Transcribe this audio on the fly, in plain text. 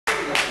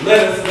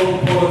Let us go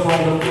before the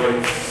throne of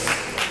grace.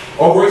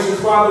 Oh, gracious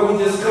Father, we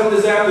just come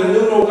this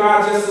afternoon, oh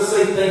God, just to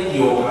say thank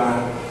you, oh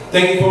God.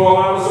 Thank you for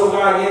allowing us, oh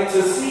God, yet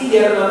to see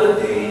yet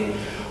another day.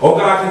 Oh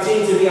God,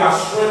 continue to be our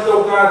strength,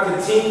 oh God.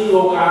 Continue,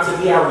 oh God, to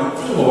be our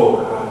redeemer, oh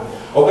God.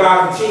 Oh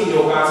God, continue,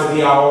 oh God, to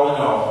be our all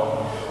in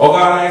all. Oh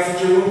God, I ask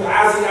that you move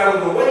Isaac out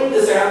of the way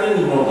this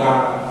afternoon, oh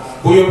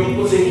God, for your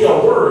people to hear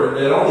a word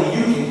that only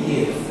you can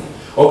give.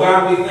 Oh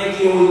God, we thank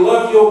you and we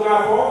love you, oh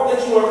God, for all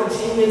that you are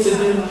continuing to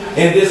do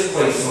in this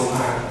place, oh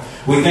God.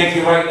 We thank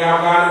you right now,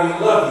 God, and we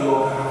love you,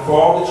 oh God, for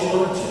all that you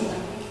are doing.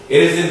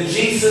 It is in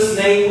Jesus'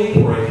 name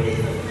we pray.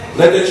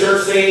 Let the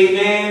church say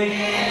amen.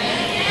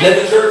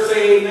 Let the church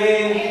say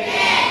amen.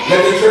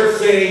 Let the church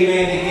say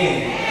amen again.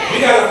 You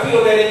got to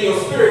feel that in your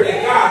spirit that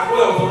God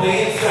dwells on the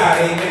inside,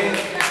 amen.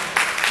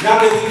 Not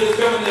that we just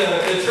come into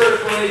the church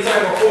for any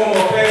type of form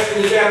or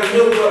fashion this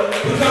afternoon, but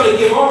we come to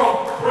give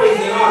all praise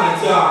and honor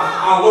to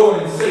our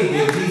Lord and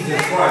Savior,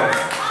 Jesus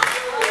Christ.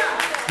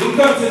 We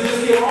come to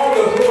just give all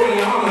the glory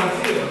and honor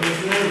to him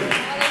this morning.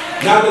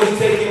 Not that we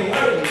take him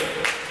lightly,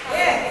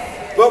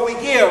 but we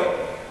give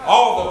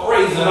all the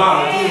praise and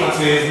honor due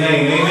unto his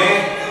name, amen.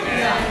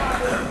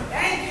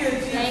 Thank you,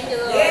 Jesus. Thank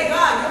you, Lord. Yeah,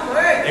 God, your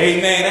word.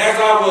 Amen. As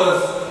I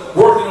was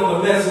working on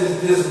the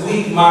message this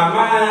week, my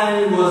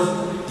mind was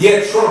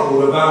yet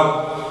troubled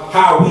about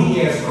how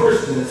we as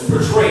Christians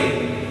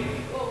portray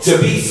to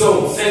be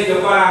so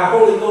sanctified,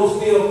 Holy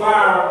Ghost filled,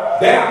 fire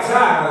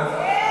baptized,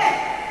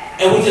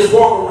 and we just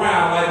walk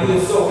around like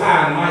we're so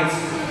high and mighty.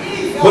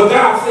 But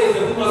God says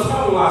that we must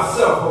humble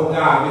ourselves, oh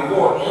God,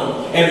 before him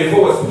and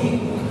before his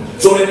people,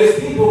 so that his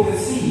people can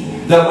see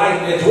the light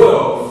that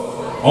dwells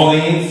on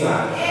the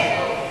inside.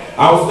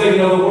 I was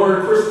thinking of the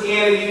word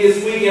Christianity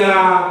this week, and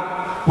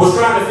I was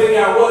trying to figure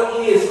out what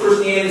is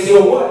Christianity,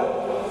 or what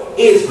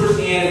is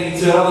Christianity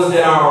to others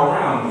that are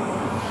around me.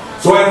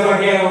 So as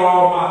I gathered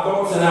all my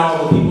thoughts and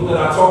all the people that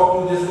I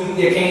talked to this week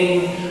that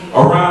came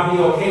around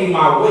me or came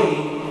my way,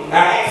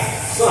 I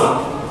asked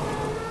some,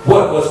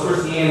 what was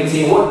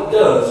Christianity and what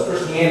does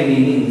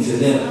Christianity mean to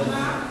them?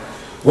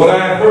 What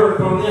I have heard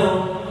from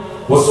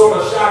them was sort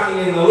of shocking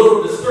and a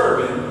little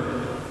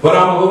disturbing, but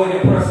I'm going to go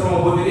ahead and press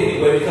on with it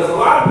anyway, because a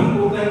lot of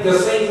people think the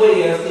same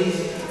way as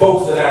these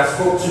folks that I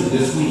spoke to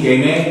this week,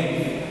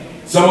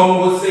 amen? Some of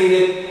them would say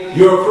that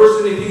you're a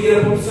Christian if you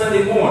get up on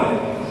Sunday morning,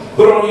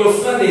 put on your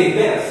Sunday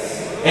best,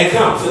 and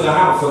come to the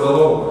house of the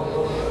Lord,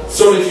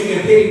 so that you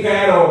can pity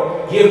pat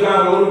or give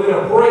God a little bit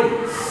of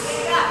praise.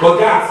 But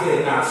God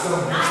said not so.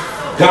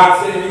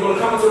 God said, if you're going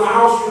to come into my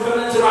house, you come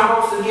into my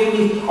house and give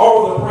me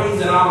all the praise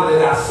and honor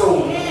that I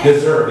so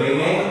deserve.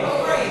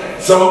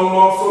 Amen. Some of them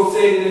also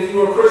say that if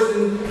you're a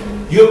Christian,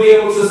 you'll be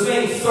able to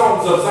sing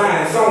songs of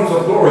Zion, songs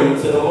of glory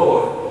to the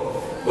Lord.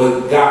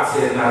 But God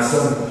said not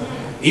so.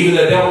 Even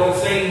the devil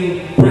can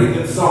sing pretty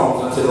good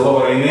songs unto the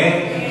Lord.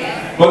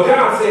 Amen. But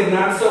God said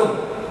not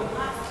so.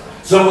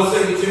 Some will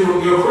say that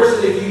you're a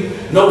Christian if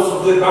you know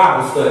some good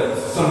Bible studies,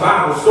 some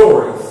Bible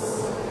stories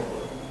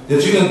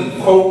that you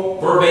can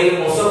quote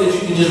verbatim, or something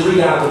that you can just read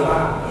out of the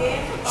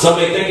Bible. Some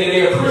may think that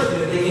they're a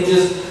Christian if they can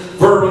just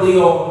verbally,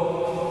 or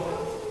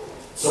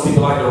some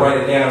people like to write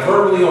it down,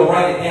 verbally or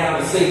write it down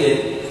and say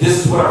that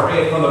this is what I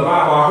read from the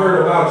Bible. I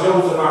heard about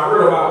Joseph, I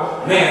heard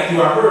about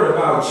Matthew, I heard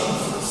about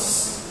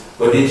Jesus.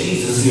 But did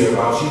Jesus hear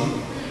about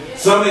you?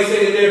 Some may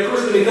say that they're a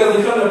Christian because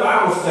they come to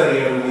Bible study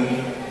every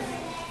week.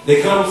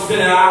 They come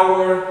spend an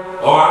hour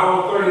or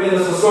hour and 30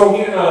 minutes or so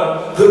hearing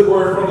a good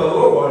word from the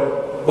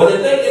Lord. But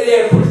they think that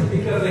they're a Christian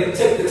because they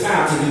take the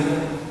time to do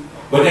that.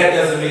 But that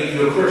doesn't make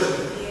you a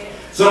Christian.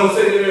 Some will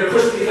say that they're a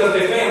Christian because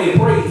their family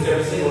prays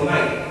every single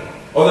night,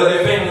 or that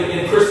their family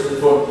has been Christians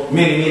for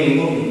many, many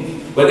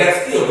moons. But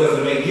that still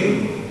doesn't make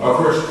you a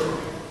Christian.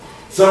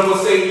 Some will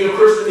say you're a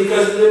Christian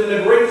because you live in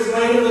the greatest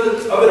land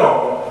of it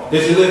all,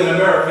 that you live in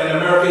America, and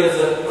America is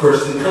a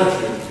Christian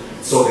country.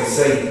 So they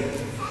say.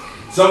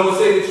 Some will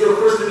say that you're a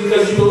Christian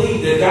because you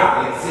believe that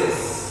God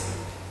exists.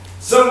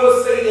 Some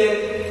will say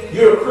that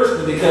you're a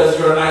Christian because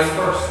you're a nice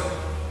person.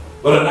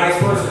 But a nice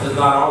person is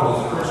not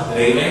always a Christian.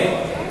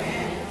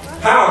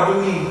 Amen? How do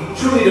we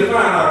truly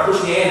define our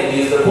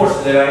Christianity is the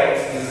question that I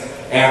asked this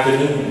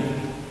afternoon.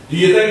 Do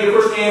you think your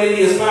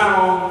Christianity is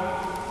found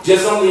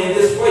just only in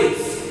this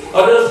place?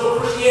 Or does your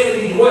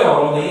Christianity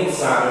dwell on the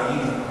inside of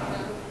you?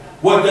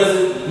 What does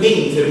it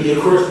mean to be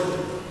a Christian?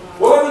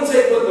 Well, let me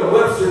take what the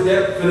Webster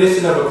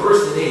definition of a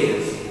Christian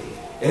is.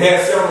 It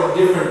has several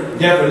different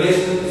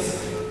definitions.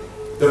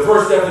 The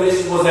first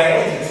definition was an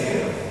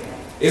adjective.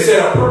 It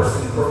said a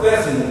person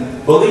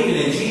professing, believing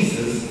in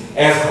Jesus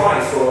as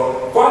Christ,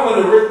 or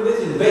following a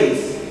religion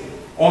based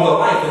on the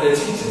life and the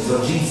teachings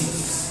of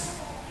Jesus.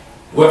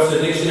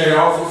 Webster Dictionary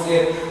also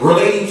said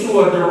relating to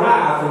or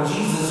derived from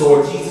Jesus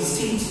or Jesus'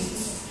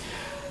 teachings.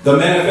 The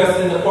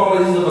manifesting the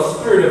qualities of a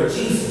spirit of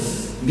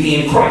Jesus,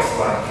 being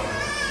Christ-like.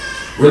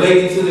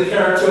 Relating to the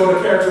character or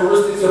the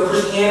characteristics of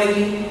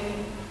Christianity,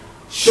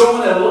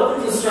 showing a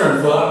loving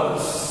concern for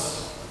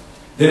others.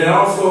 Then it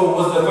also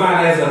was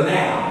defined as a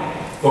noun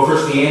for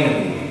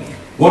Christianity.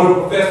 One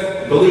who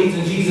believes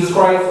in Jesus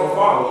Christ or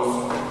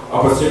follows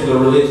a particular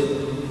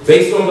religion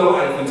based on the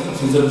life and teachings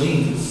teachings of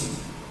Jesus.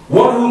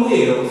 One who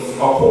lives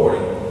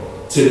according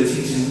to the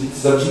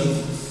teachings of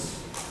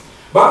Jesus.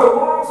 By the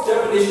world's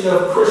definition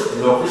of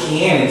Christian or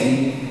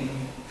Christianity,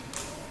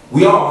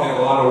 we all have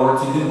a lot of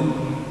work to do.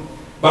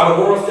 By the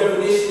world's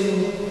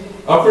definition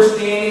of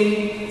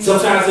Christianity,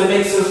 sometimes it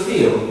makes us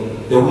feel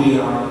that we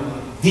are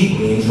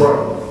deeply in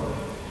trouble.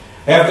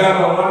 Have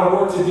got a lot of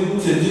work to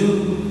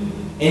do,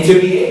 and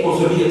to be able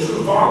to be a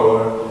true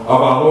follower of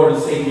our Lord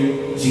and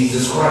Savior,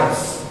 Jesus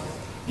Christ.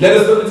 Let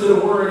us look into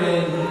the Word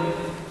and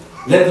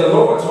let the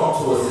Lord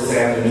talk to us this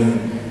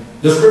afternoon.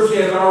 The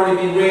scripture has already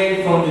been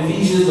read from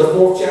Ephesians, the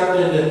 4th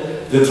chapter,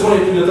 and the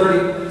 20th through the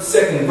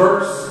 32nd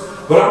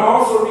verse. But I'm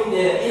also reading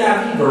the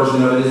NIV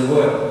version of it as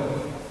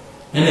well.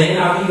 And the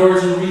NIV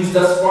version reads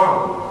thus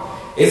follow.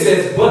 It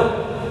says,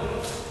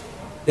 but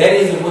that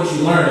isn't what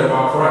you learned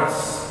about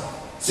Christ.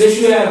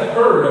 Since you have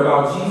heard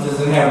about Jesus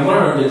and have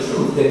learned the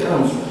truth that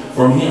comes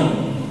from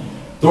him,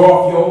 throw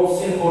off your old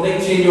sinful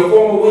nature and your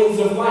former ways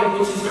of life,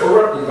 which is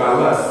corrupted by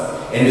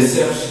lust and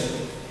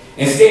deception.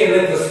 Instead,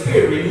 let the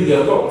Spirit renew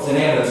your thoughts and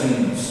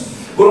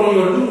attitudes. Put on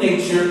your new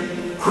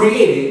nature,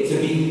 created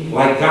to be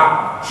like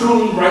God,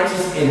 truly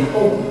righteous and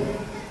holy.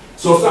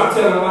 So stop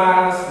telling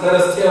lies. Let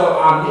us tell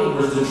our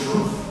neighbors the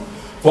truth.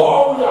 For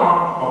all we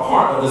are a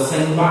part of the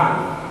same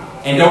body.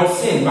 And don't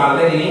sin by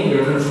letting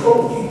anger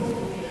control you.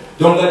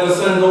 Don't let the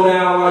sun go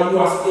down while you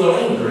are still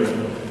angry.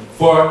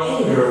 For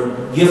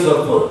anger gives a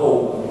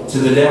foothold to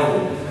the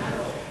devil.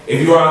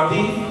 If you are a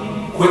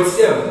thief, quit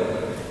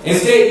stealing.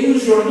 Instead,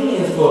 use your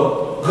hands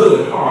for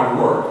good, hard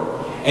work.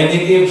 And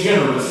then give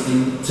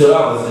generously to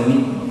others in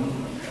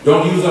need.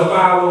 Don't use a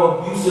foul or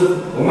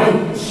abusive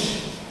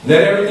language.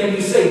 Let everything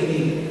you say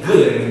be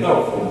good and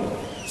helpful,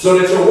 so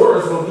that your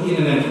words will be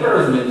an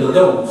encouragement to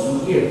those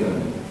who hear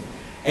them.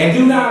 And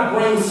do not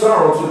bring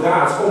sorrow to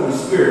God's Holy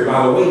Spirit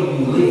by the way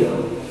you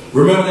live.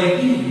 Remember that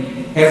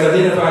He has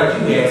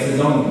identified you as His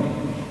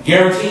own,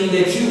 guaranteeing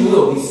that you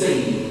will be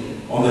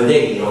saved on the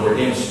day of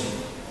redemption.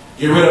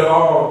 Get rid of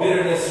all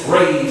bitterness,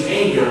 rage,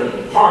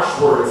 anger, harsh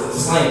words, and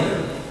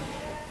slander,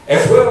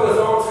 as well as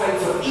all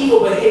types of evil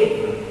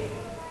behavior.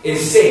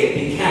 Instead,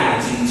 be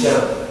kind to each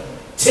other,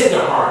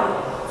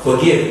 tender-hearted,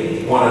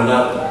 forgiving one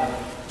another,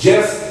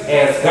 just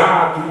as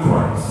God through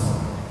Christ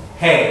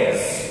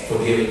has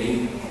forgiven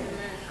you.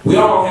 We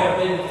all have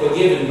been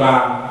forgiven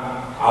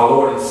by our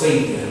Lord and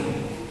Savior.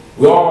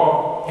 We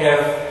all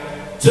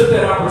have took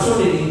that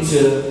opportunity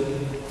to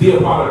be a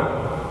part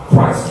of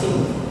Christ's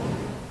kingdom.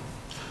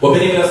 But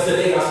many of us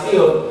today are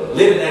still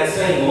living that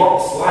same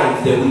lost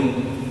life that we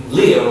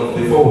lived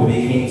before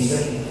we became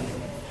saved.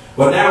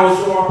 But now is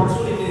your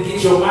opportunity to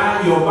get your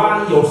mind, your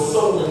body, your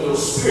soul, and your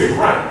spirit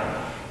right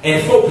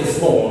and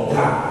focus more on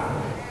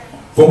God.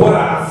 For what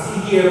I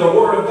see here, the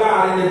Word of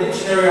God in the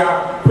dictionary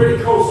are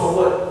pretty close on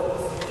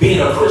what being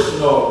a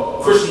Christian or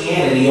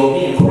Christianity or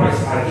being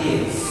Christ-like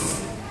is.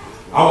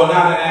 I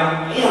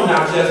am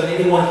not judging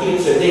anyone here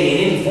today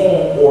in any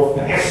form or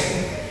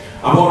fashion.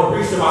 I'm going to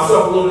preach to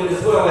myself a little bit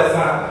as well as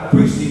I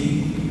preach to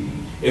you.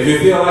 If you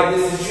feel like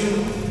this is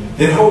you,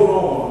 then hold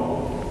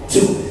on to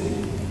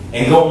it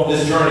and go on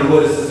this journey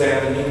with us this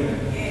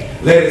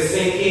afternoon. Let it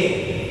sink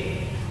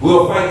in.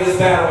 We'll fight this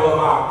battle of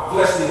our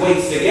fleshly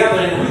ways together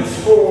and reach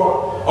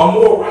for a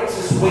more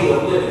righteous way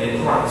of living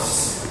in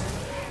Christ.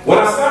 When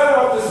I started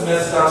off this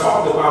message, I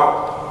talked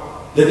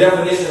about the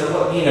definition of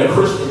what being a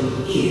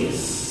Christian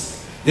is.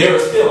 There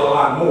is still a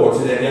lot more to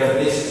that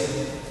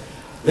definition.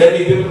 Let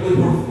me biblically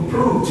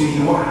prove to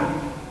you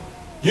why.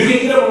 You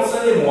can get up on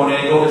Sunday morning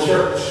and go to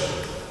church.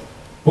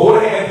 But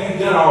what have you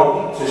done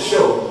all week to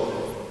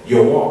show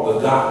your walk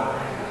with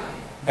God?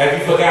 Have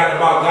you forgotten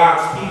about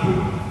God's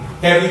people?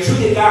 Have you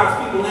treated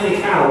God's people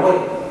any kind of way?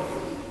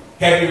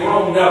 Have you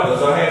wronged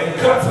others, or have you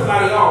cut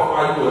somebody off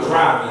while you were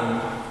driving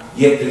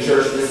yet to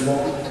church this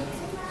morning?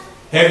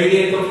 Have you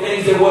did some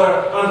things that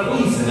were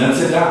unpleasing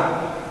unto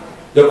God?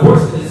 The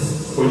question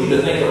is for you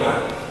to think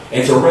about it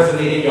and to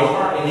resonate in your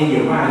heart and in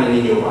your mind and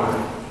in your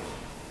body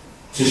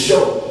to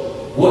show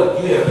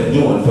what you have been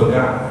doing for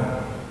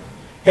God.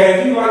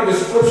 Have you, like the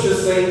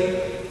scriptures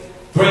say,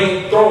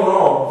 thrown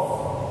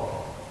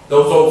off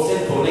those old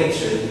sinful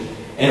nature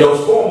and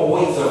those former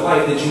ways of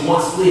life that you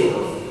once lived,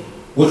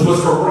 which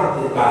was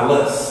corrupted by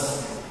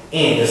lust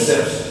and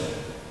deception?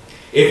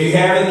 If you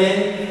haven't,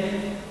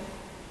 then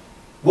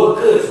what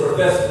good is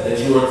professing that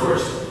you are a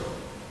Christian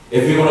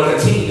if you're going to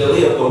continue to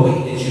live the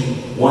way that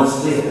you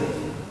once lived?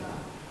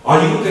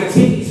 Are you going to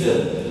continue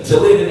to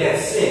live in that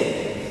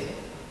sin?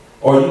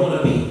 Or are you going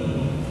to be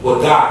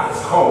what God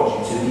has called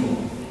you to be?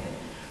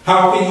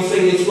 How can you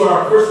say that you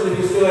are a Christian if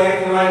you're still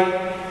acting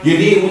like you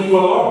did when you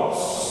were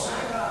lost?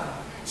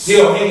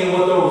 Still hanging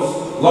with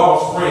those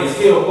lost friends,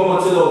 still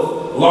going to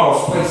those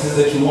lost places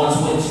that you once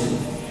went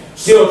to,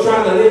 still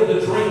trying to live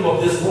the dream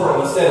of this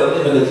world instead of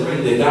living the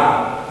dream that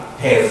God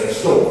has in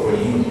store for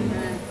you.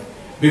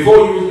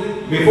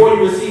 Before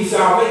you receive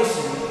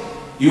salvation,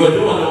 you are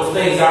doing those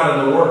things out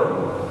in the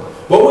world.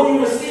 But when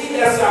you receive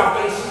that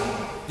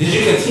salvation, did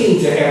you continue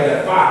to have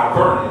that fire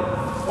burning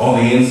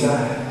on the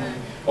inside?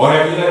 Or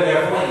have you let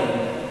that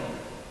flame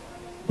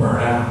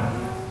burn out?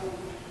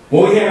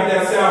 When we have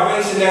that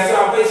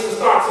salvation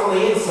starts on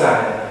the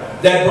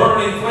inside. That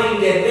burning flame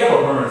that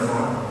never burns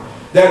out.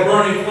 That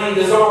burning flame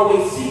that's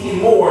always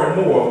seeking more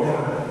and more of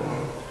God.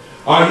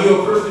 Are you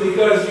a Christian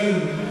because you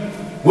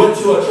went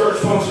to a church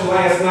function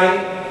last night?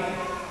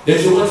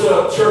 That you went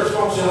to a church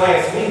function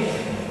last week?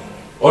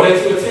 Or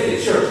that you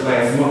attended church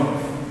last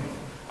month?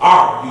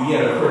 Are you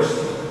yet a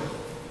Christian?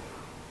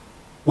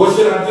 What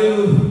should I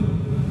do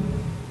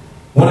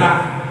when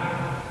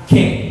I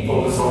can't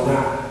focus on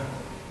God?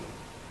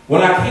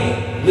 When I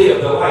can't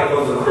live the life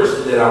of the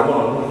Christian that I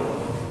want to live?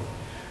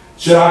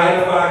 Should I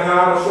edify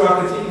God or should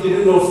I continue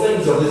to do those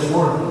things of this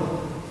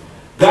world?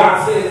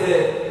 God says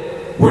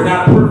that we're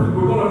not perfect.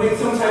 We're going to make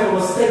some type of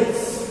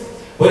mistakes.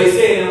 But he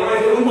said in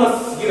life that we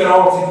must give it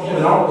all to him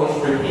and always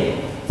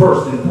repent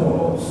first and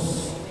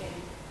foremost.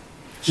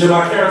 Should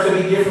my character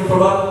be different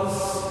from others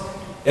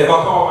if I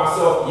call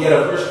myself yet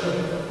a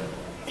Christian?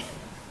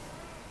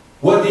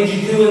 What did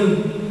you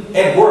do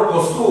at work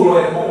or school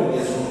or at home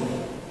this week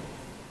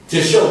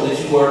to show that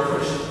you were a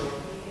Christian?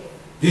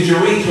 Did you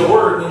read your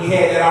word when you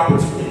had that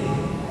opportunity?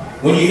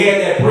 When you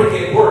had that break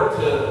at work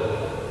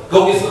to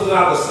go get something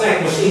out of the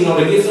snack machine or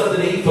to get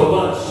something to eat for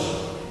lunch?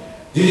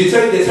 Did you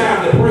take the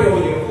time to pray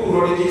over your food,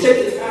 or did you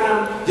take the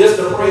time just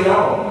to pray at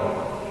all?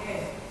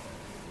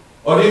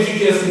 Or did you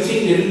just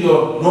continue to do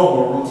your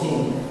normal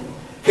routine?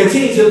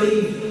 Continue to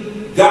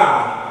leave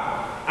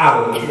God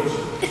out of the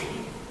picture?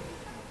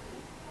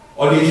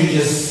 Or did you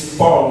just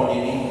fall on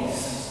your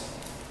knees?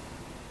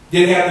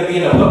 Didn't have to be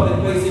in a public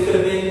place. It could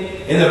have been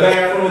in the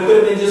bathroom. It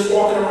could have been just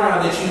walking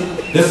around that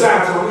you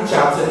decide to reach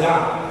out to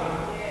God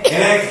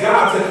and ask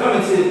God to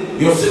come into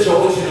your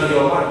situation or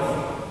your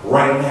life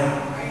right now.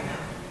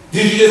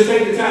 Did you just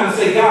take the time to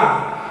say,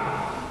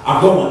 God, I'm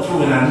going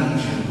through and I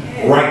need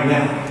you right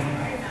now?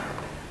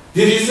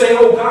 Did you say,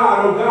 oh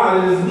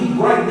God, it is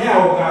me right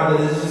now, oh God,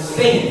 that is just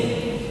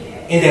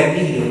standing in that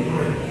need of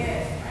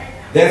prayer.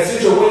 That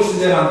situation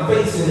that I'm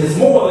facing is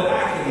more than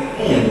I can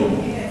handle.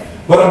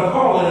 But I'm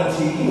calling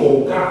unto you,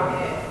 oh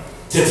God,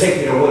 to take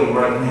it away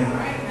right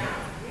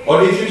now. Or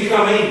did you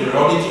become angry?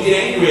 Or did you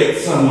get angry at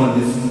someone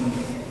this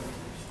week?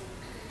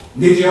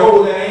 Did you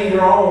hold that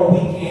anger all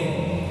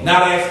weekend?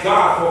 Not ask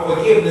God for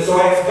forgiveness or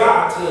ask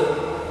God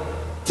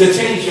to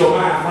change your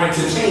mind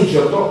frame, to change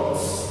your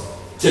thoughts,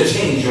 to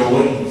change your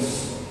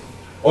ways?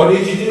 Or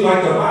did you do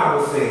like the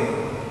Bible said?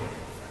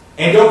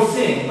 And don't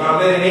sin by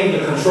letting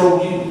anger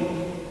control you.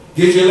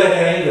 Did you let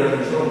that anger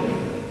control you?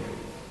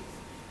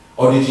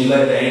 Or did you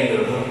let the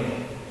anger go?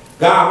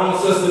 God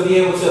wants us to be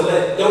able to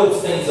let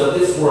those things of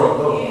this world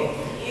go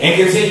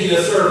and continue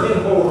to serve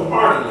him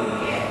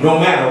wholeheartedly no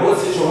matter what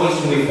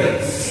situation we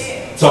face.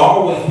 To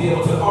always be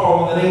able to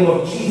call on the name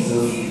of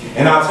Jesus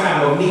in our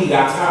time of need,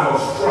 our time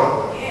of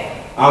struggle,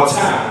 our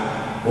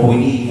time when we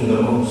need him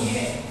the most.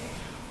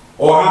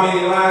 Or how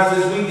many lies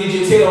this week did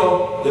you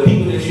tell the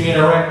people that you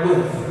interact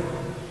with?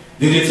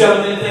 Did you tell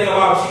them anything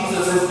about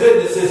Jesus, his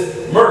goodness,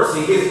 his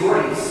mercy, his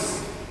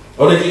grace?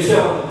 Or did you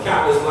tell them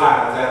countless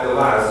lies after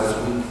lies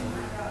this week?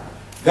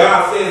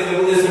 God says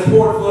that it's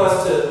important for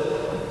us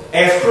to,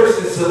 as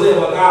Christians, to live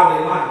a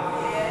godly life.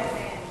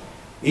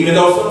 Even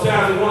though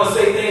sometimes we want to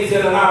say things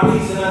that are not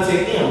pleasing unto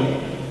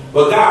him.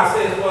 But God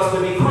says for us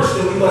to be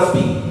Christian, we must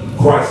be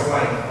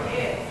Christ-like.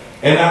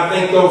 And I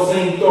think those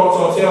same thoughts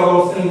or tell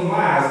those same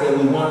lies that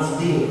we once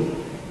did.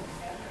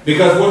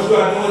 Because what you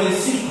are doing in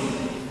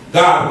secret,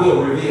 God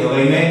will reveal.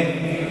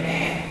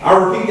 Amen? I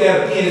repeat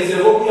that again. It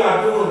said what we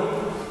are doing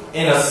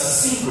in a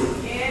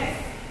secret,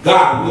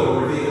 God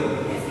will reveal.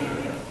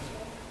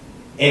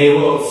 And it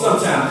will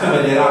sometimes come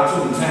at that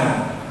opportune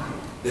time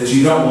that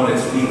you don't want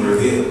it to be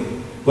revealed.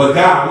 But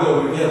God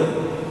will reveal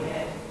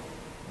it.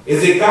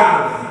 Is it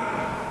godly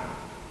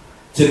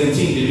to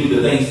continue to do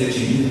the things that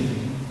you do?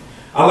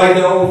 I like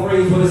the old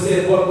phrase when it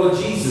said, what would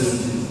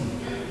Jesus do?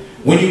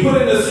 When you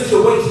put in the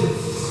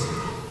situations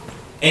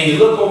and you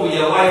look over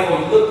your life or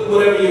you look through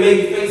whatever you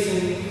may be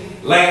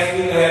facing last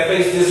week or have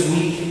faced this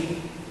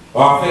week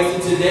or are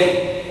facing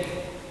today,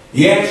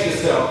 you ask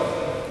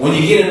yourself, when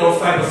you get in those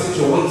type of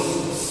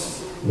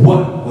situations,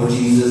 what would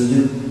Jesus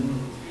do?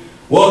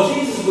 Well,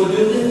 Jesus would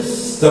do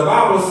this. The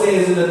Bible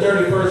says in the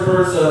 31st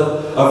verse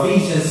of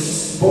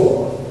Ephesians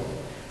 4,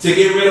 to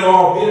get rid of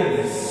all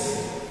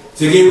bitterness,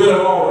 to get rid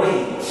of all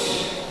rage,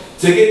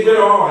 to get rid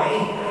of all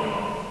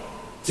anger,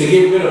 to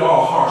get rid of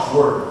all harsh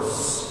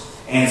words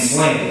and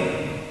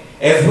slander,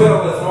 as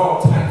well as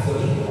all types of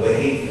evil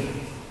behavior.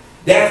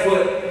 That's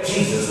what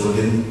Jesus would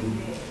do.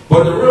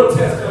 But the real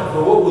test comes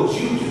for what would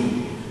you do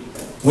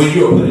when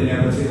you're put in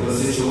that particular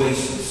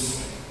situations.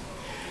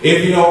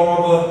 If you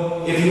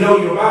know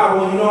your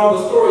Bible and you know all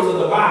the stories of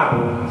the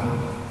Bible,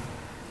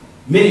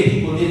 many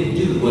people didn't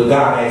do what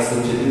God asked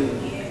them to do.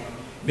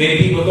 Many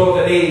people thought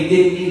that they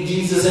didn't need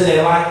Jesus in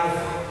their life.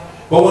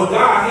 But when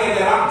God had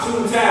that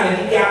opportune time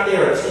and he got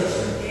their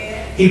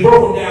attention, he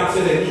broke them down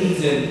to their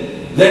knees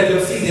and let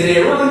them see that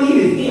they really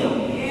needed him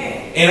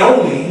and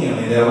only him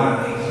in their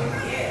lives.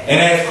 And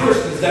as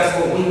Christians,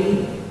 that's what we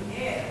need.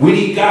 We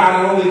need God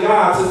and only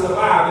God to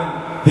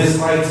survive in this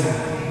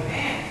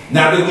lifetime.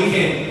 Now that we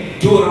can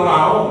do it on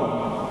our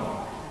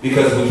own,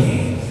 because we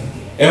can't.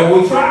 And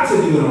when we try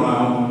to do it on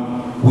our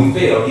own, we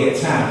fail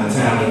yet time and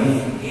time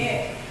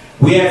again.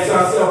 We ask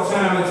ourselves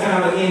time and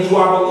time again, do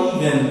I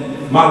believe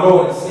in my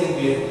Lord and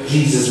Savior,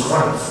 Jesus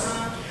Christ?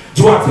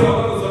 Do I tell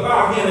others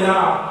about him and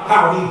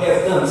how he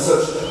has done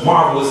such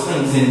marvelous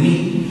things in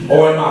me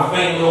or in my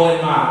family or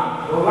in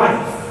my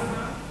life?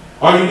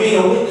 Are you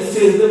being a witness to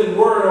his living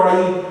word, or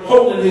are you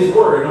holding his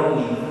word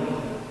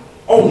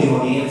only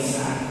on the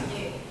inside?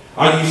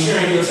 Are you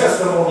sharing your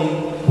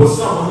testimony with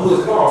someone who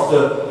is lost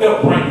to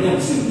help bring them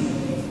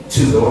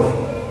to the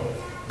light?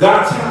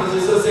 God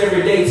challenges us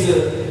every day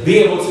to be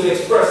able to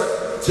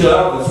express to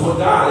others what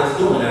God is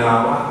doing in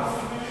our life.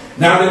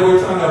 Not that we're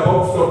trying to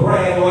boast or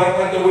brag or act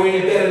like that we're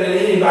any better than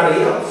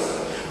anybody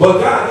else. But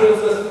God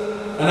gives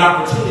us an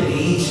opportunity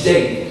each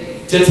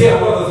day to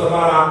tell others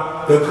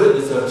about the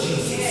goodness of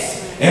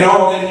Jesus and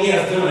all that he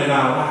has done in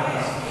our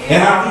lives,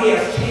 and how he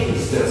has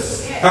changed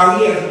us, how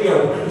he has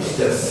rearranged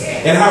us,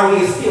 and how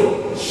he is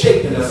still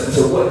shaping us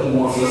into what he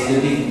wants us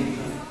to be.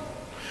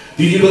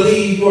 Do you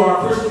believe you are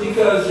a Christian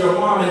because your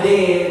mom and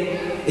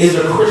dad is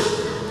a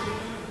Christian?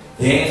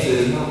 The answer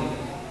is no.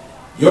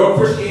 Your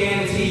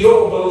Christianity,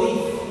 your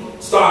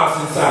belief, starts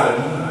inside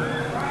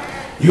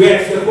of you. You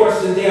ask the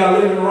question, they are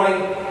living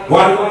right.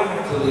 Why do I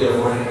have to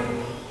live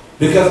right?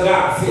 Because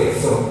God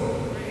says so.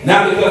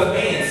 Not because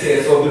man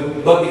says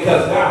so, but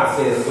because God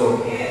says so.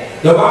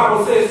 The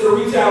Bible says to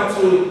reach out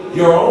to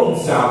your own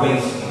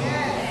salvation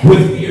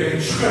with fear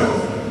and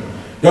trembling.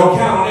 Don't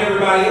count on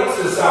everybody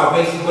else's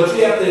salvation, but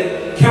you have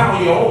to count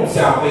on your own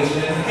salvation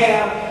and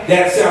have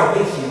that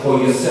salvation for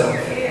yourself.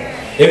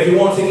 If you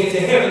want to get to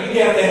heaven,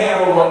 you have to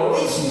have a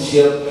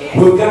relationship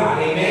with God.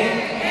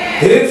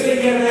 Amen? It didn't say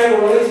you have to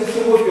have a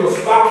relationship with your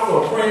spouse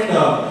or friend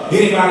or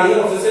anybody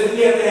else. It said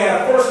you have to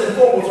have, first and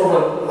foremost, a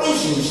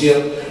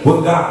relationship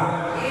with God.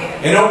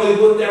 And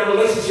only with that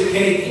relationship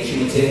can it get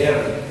you into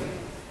heaven.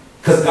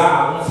 Because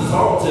God wants us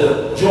all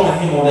to join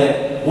him on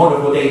that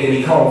wonderful day that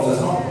he calls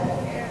us home.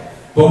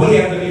 But we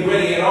have to be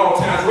ready at all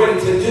times, ready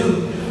to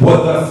do what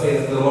thus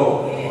says the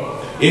Lord.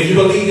 If you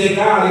believe that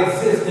God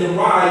exists, then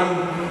why are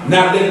you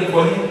not living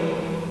for him?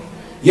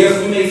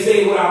 Yes, we may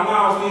say with our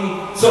mouths,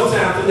 we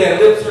sometimes do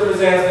that lip service,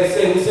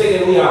 as we say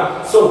that we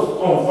are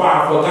so on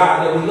fire for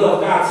God, that we love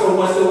God so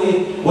much that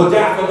we will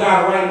die for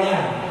God right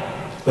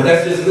now. But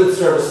that's just lip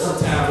service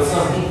sometimes for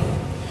some people.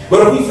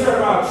 But if we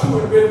serve our true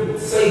and living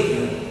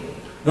Savior,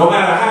 no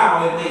matter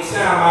how it may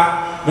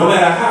sound, no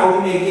matter how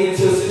we may get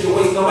into a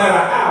situation, no matter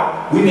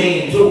how we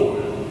may endure,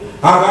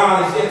 our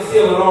God is yet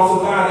still an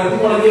awesome God that we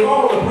want to give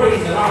all the praise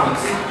and honor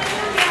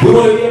to. We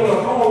want to be able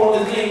to call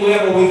on his name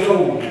wherever we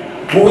go.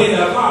 When we're in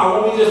the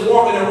car, when we're just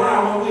walking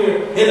around, when we're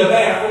in the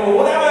bathroom, or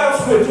whatever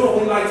else we're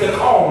doing, we like to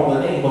call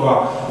on the name of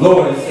our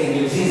Lord and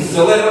Savior Jesus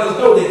to let others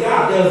know that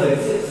God does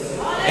exist.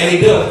 And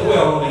he does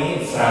dwell on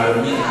the inside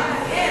of me.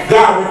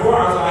 God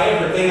requires our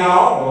everything, our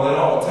all, at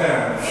all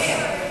times.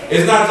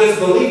 It's not just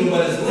believing,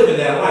 but it's living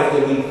that life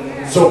that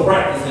we so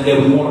practice and that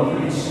we want to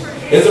preach.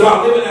 It's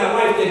about living that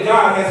life that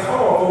God has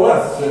called for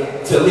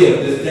us to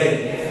live this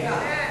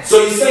day.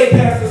 So you say,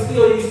 Pastor,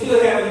 you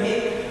still haven't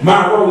hit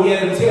my road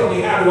yet, and tell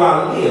me, how do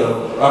I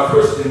live a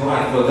Christian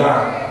life for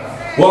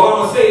God? Well, I'm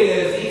going to say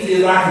it as easy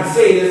as I can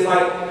say it. It's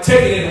like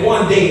taking it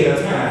one day at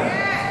a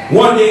time.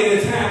 One day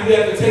at a time. You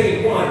have to take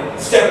it one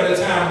step at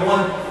a time.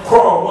 One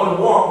crawl,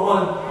 one walk,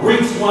 one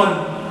reach,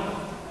 one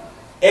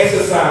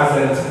exercise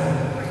at a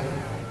time.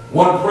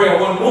 One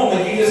prayer, one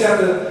moment. You just have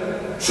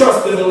to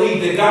trust and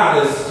believe that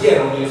God is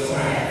yet on your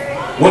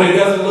side. When it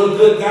doesn't look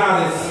good,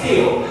 God is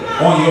still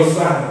on your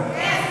side.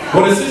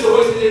 When the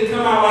situation didn't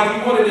come out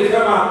like you wanted it to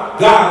come out,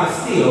 God is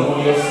still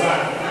on your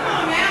side.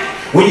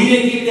 When you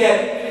didn't get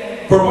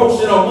that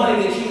promotion or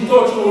money that you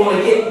thought you were going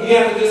to get, you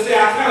have to just say,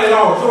 I count it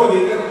all joy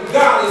because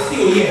God is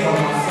still yet on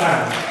my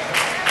side.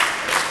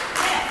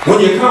 When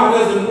your car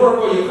doesn't work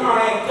or your car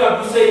acts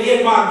up, you say,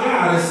 yet my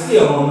God is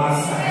still on my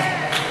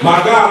side.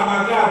 My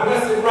God,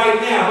 bless it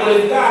right now. But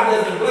if God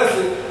doesn't bless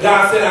it,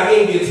 God said, I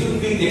gave you 2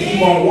 feet to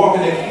keep on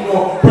walking, to keep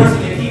on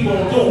pressing, to keep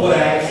on doing what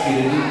I asked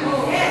you to do.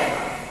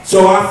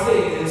 So I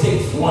say it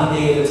takes one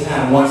day at a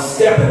time, one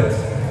step at a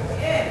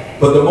time.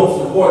 But the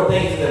most important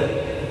thing is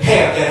to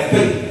have that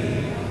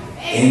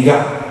faith in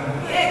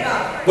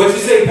God. But you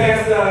say,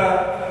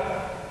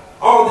 Pastor,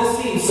 all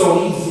this seems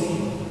so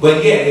easy,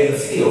 but yet it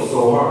is still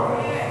so hard.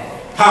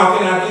 How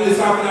can I do this?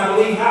 How can I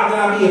believe? How can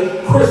I be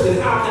a Christian?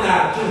 How can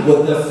I do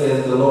what thus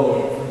says the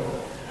Lord?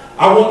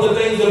 I want the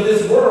things of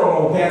this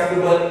world, oh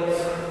Pastor,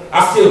 but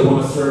I still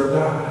want to serve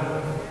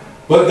God.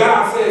 But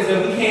God says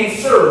that we can't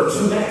serve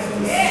two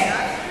masters.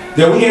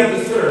 That we have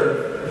to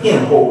serve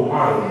him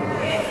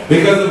wholeheartedly.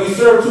 Because if we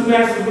serve two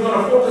masters, we're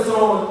going to focus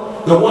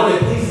on the one that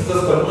pleases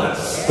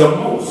us the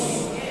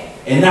most,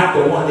 and not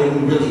the one that we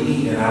really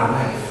need in our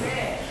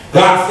life.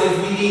 God says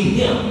we need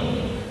him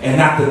and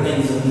not the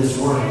things of this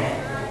world.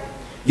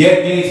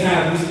 Yet many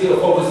times we still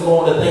focus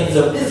on the things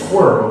of this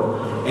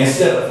world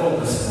instead of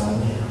focusing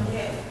on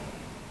him.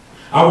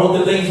 I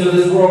want the things of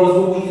this world is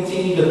what we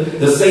continue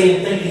to say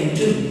and think and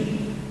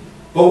do.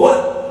 But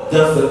what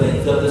does the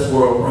things of this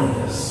world bring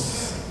us?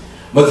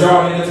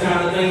 Majority of the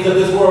time, the things of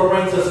this world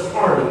brings us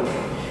heartache.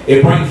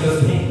 It brings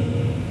us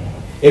pain.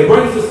 It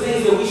brings us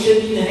things that we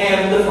shouldn't even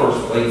have in the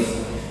first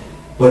place.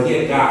 But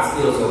yet God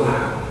still's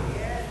alive.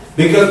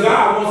 Because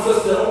God wants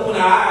us to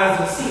open our eyes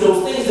and see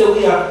those things that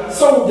we are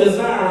so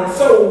desiring,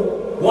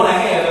 so want to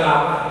have in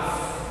our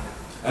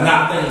life. And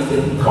not things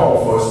that He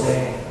called for us to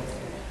have.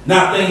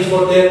 Not things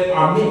that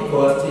are meant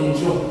for us to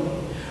enjoy.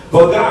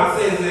 But God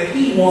says that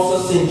He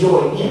wants us to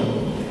enjoy Him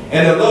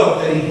and the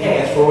love that He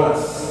has for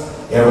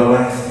us,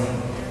 everlasting.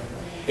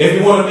 If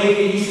you want to make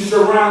it, you should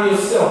surround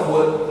yourself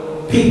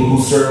with people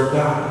who serve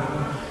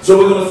God. So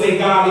we're going to say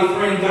godly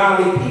friend,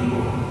 godly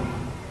people.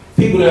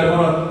 People that are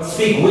going to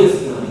speak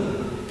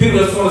wisdom. People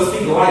that's going to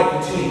speak life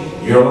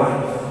into your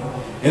life.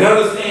 And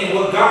understand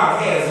what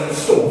God has in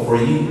store for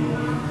you.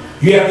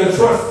 You have to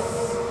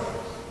trust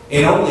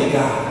in only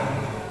God.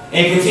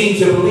 And continue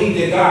to believe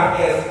that God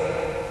has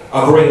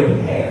a greater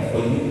path for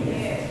you.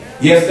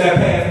 Yes, that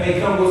path may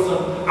come with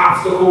some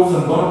obstacles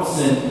and bumps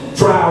and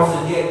trials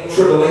and yet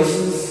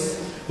tribulations.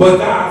 But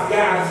God's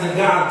guidance and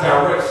God's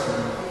direction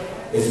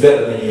is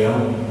better than your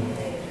own.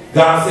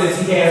 God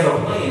says He has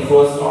a plan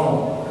for us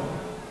all.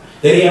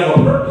 That He has a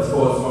purpose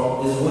for us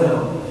all as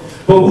well.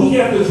 But we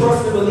have to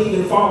trust and believe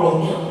and follow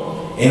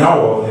Him in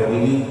all that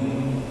we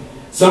do.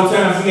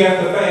 Sometimes you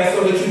have to fast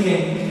so that you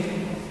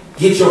can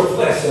get your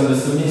flesh under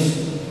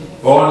submission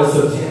or under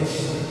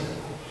subjection.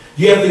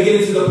 You have to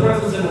get into the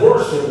presence and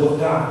worship with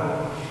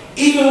God.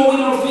 Even when we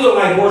don't feel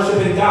like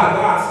worshiping God,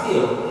 God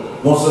still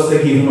wants us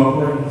to give Him a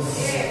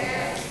praise.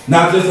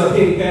 Not just a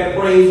pity pat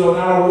praise or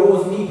not a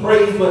woe is me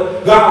praise,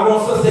 but God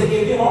wants us to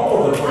give Him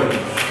all the praise.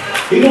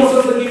 He wants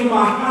us to give Him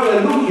a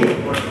hallelujah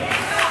praise.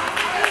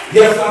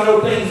 Yes, I know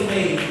things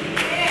may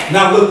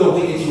not look the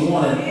way that you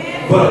want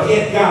it, but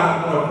yet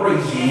God, I want to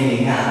praise you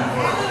anyhow.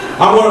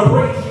 I want to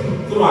praise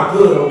you through my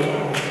good old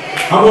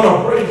life. I want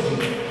to praise you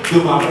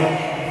through my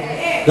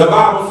bad. The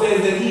Bible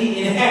says that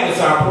He inhabits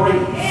our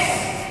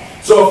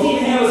praise. So if He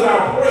inhabits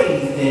our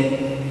praise,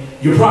 then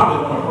you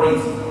probably want to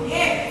praise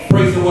Him.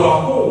 Praise Him with a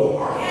whole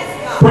heart.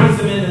 Praise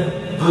Him in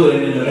the good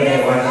and in the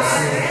bad, like I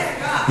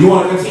said. You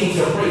want to continue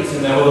to praise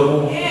Him ever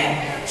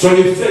more. So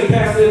you say,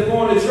 Pastor,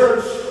 going to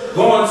church,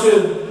 going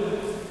to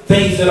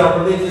things that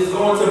are religious,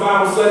 going to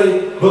Bible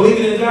study,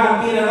 believing in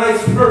God, being a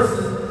nice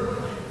person,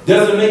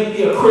 doesn't make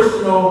me a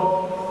Christian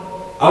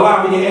or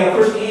allow me to have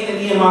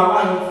Christianity in my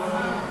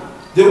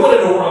life. Then what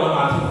in the world am I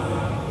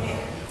doing?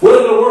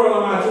 What in the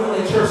world am I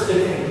doing in church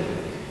today?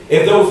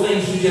 If those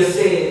things you just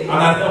said are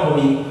not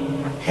helping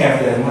me have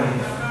that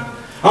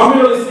life. I'm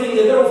merely saying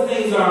that those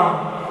things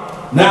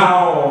are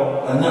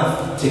now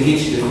enough to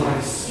get you to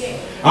Christ.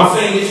 I'm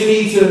saying that you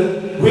need to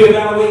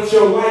reevaluate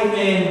your life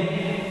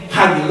and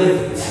how you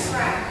live it.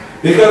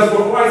 Because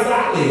for Christ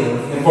I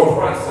live, and for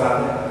Christ I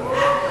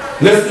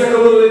live. Let's take a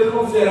little bit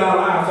closer at our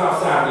lives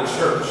outside the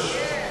church.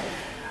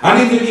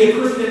 I need to be a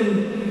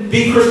Christian,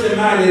 be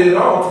Christian-minded at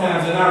all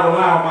times and not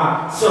allow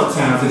my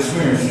sometimes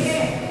experiences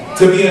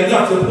to be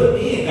enough to put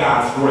me in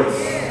God's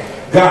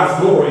grace,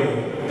 God's glory,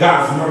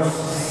 God's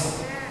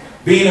mercy.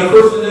 Being a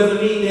Christian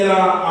doesn't mean that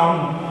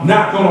I'm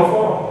not going to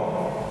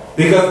fall.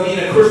 Because being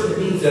a Christian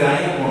means that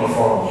I am going to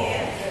fall.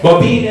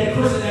 But being a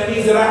Christian, that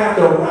means that I have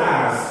to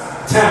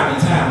rise time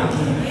and time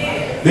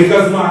again.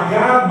 Because my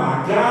God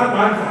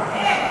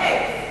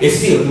is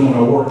still doing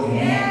a work in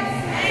me.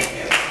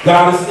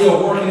 God is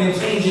still working and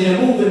changing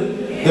and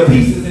moving the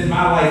pieces in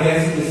my life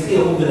as He is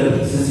still moving the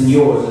pieces in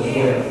yours as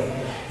well.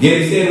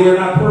 Yet He said we're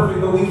not perfect,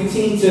 but we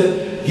continue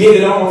to give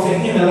it all to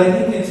Him and let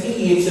Him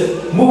continue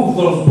to move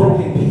those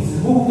broken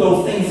pieces, move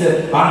those things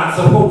that are not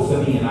supposed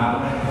to be in our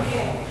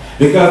life.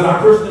 Because our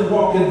Christian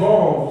walk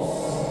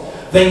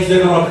involves things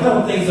that are going to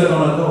come, things that are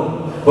going to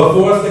go. But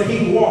for us to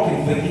keep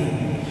walking for Him,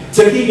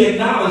 to keep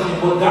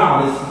acknowledging what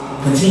God is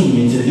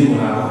continuing to do in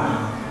our life.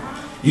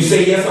 You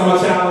say, yes, I'm a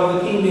child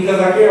of the King because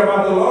I care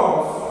about the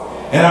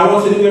laws. And I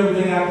want to do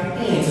everything I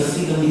can to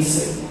see them be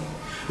saved.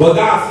 But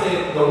God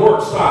said the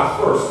work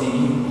starts first in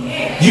you.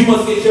 You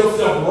must get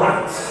yourself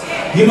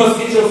right. You must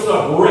get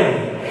yourself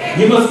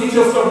ready. You must get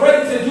yourself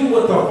ready to do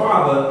what the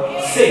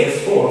Father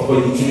says for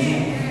you to do.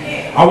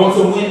 I want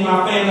to win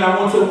my family. I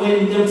want to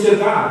win them to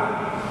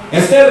God.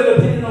 Instead of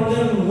depending on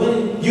them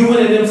winning, you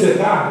winning them to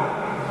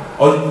God.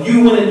 Or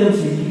you winning them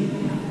to you.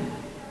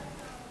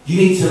 You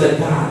need to let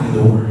God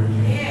do the work.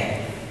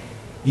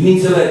 You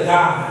need to let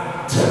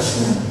God touch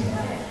them.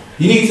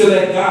 You need to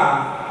let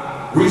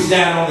God reach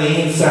down on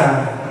the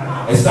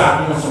inside and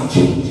start doing some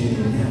changing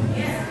in them.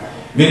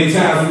 Many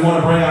times we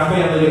want to bring our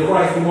family to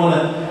Christ. We want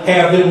to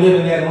have them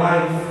living that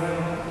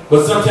life.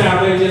 But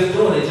sometimes they're just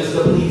doing it just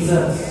to please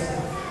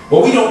us.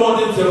 But we don't want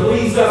them to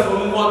please us,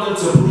 but we want them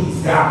to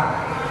please God.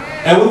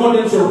 And we want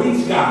them to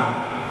reach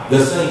God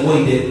the same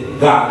way that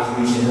God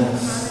is reaching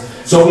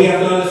us. So we have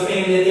to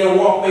understand that their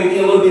walk may be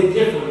a little bit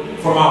different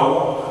from our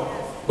walk,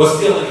 but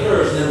still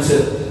encourage them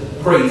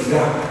to praise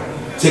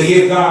God, to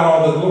give God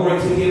all the glory,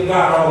 to give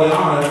God all the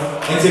honor,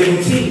 and to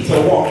continue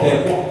to walk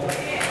that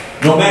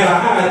walk. No matter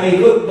how it may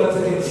look, but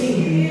to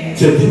continue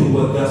to do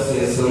what thus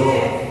says the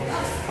Lord.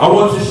 I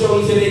want to show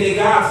you today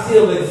that God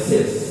still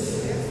exists.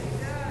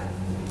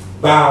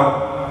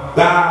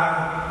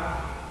 by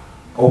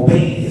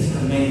obeying his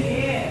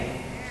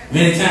commands.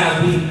 Many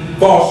times we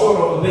fall short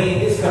of obeying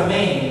his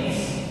commands,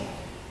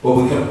 but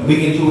we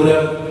can do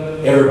whatever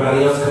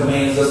everybody else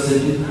commands us to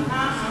do.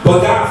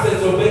 But God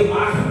says, obey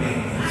my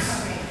commands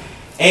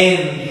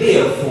and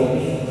live for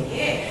me.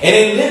 And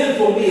in living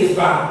for me is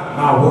by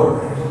my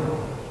word.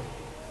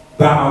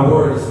 By my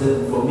word is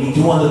living for me,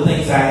 doing the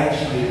things I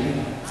ask you to do.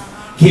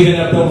 Giving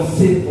up those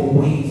sinful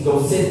ways,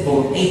 those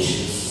sinful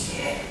natures.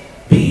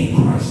 Being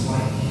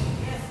Christ-like.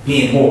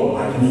 Being more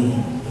like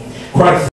me. Christ